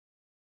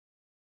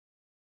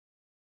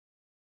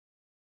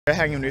We're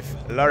hanging with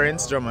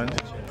Lawrence Drummond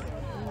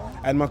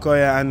and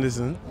Makoya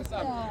Anderson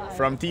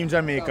from Team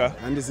Jamaica.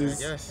 And this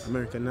is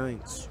American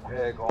Knights.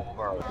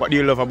 What do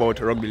you love about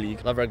rugby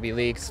league? Love rugby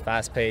league.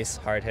 Fast pace,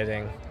 hard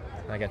hitting.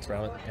 I get to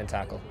run and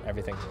tackle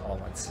everything all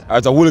at once.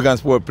 It's a hooligan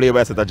sport played by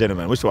a set of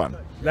gentlemen. Which one?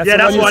 That's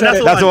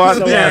the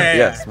one.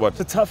 Yes, but it's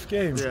a tough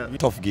game.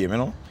 Tough game, you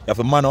know. You have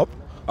to man up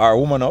or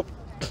woman up.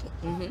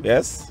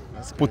 Yes.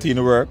 Put in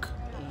the work.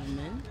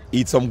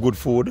 Eat some good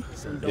food.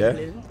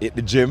 Hit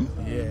the gym.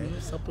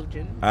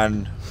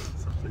 And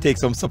take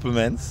some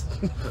supplements.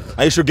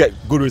 And you should get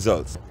good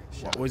results.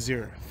 What was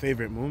your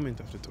favorite moment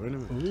of the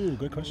tournament? Ooh,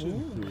 good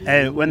question.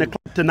 Hey, when they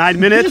clock to 9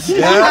 minutes,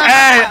 hey,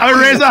 I would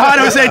raise my hand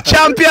and would say,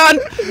 champion,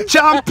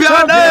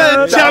 champion,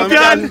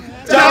 champion,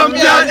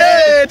 champion,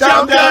 hey,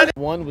 champion.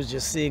 One was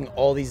just seeing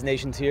all these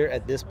nations here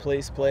at this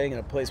place playing in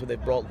a place where they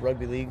brought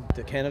rugby league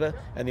to Canada.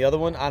 And the other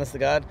one, honest to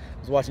God,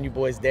 was watching you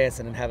boys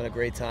dancing and having a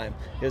great time.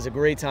 It was a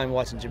great time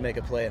watching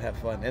Jamaica play and have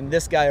fun. And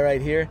this guy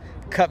right here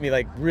cut me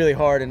like really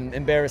hard and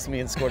embarrassed me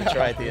and scored a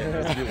try at the end.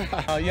 It was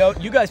beautiful. Yo,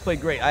 you guys played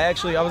great. I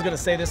was going to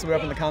say this, we were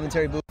up in the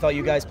commentary booth. I thought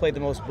you guys played the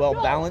most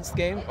well-balanced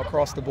game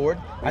across the board.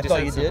 I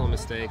thought you did.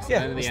 Mistakes.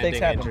 Yeah, and mistakes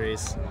the happen.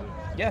 Injuries.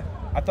 Yeah,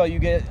 I thought you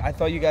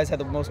guys had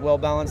the most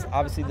well-balanced.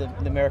 Obviously, the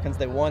Americans,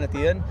 they won at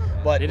the end,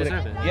 but They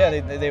deserve it. yeah,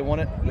 they won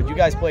it. But you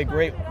guys played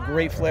great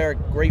flair,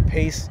 great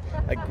pace,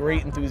 like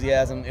great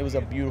enthusiasm. It was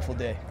a beautiful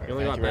day. It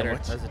only got better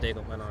as the day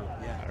went on.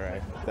 All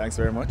right. Thanks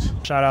very much.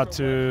 Shout out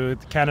to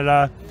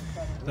Canada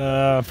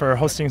for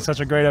hosting such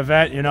a great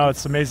event. You know,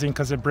 it's amazing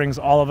because it brings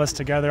all of us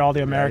together, all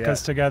the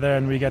Americas together,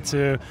 and we get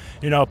to,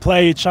 you know,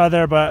 play each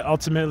other, but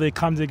ultimately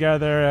come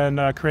together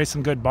and create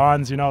some good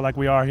bonds. You know, like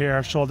we are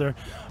here, shoulder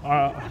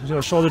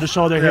to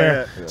shoulder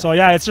here. So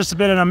yeah, it's just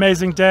been an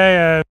amazing day.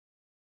 And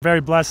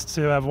very blessed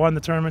to have won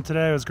the tournament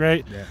today. It was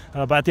great.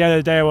 But at the end of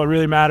the day, what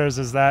really matters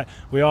is that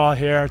we all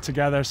here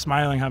together,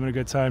 smiling, having a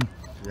good time.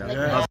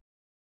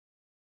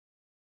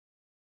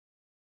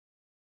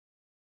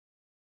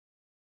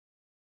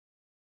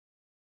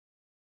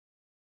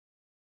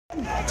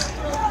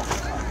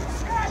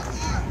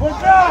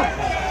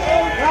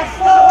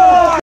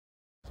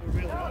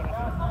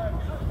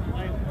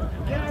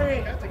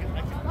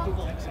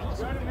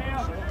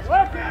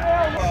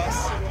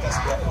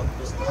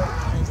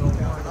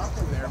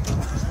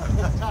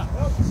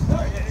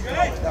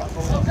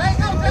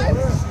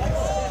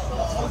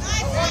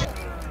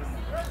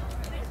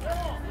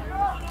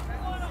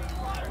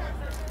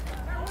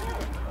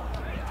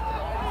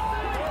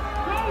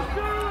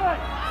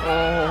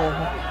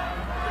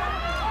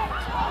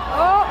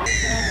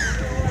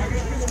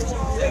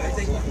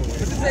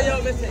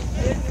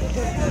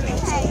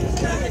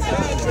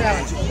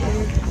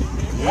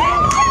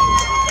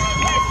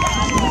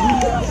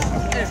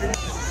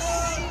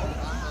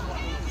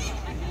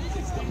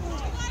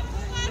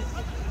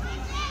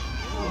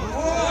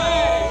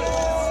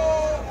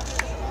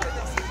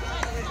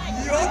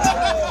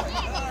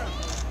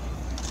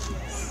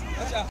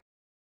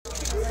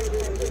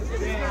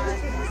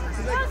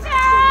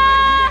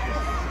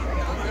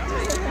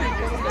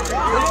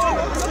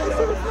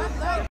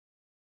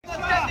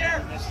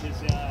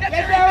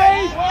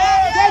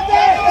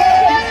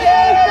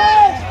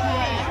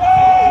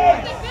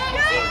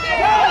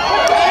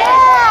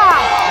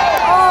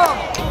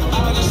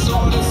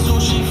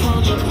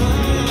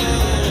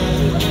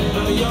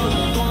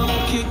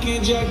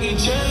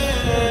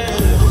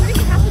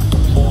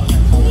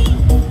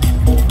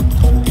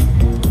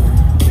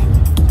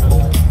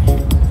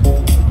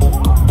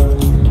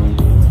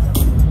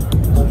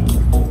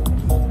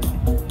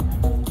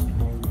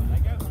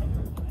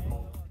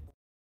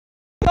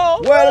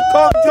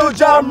 Welcome to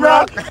Jam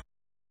Rock.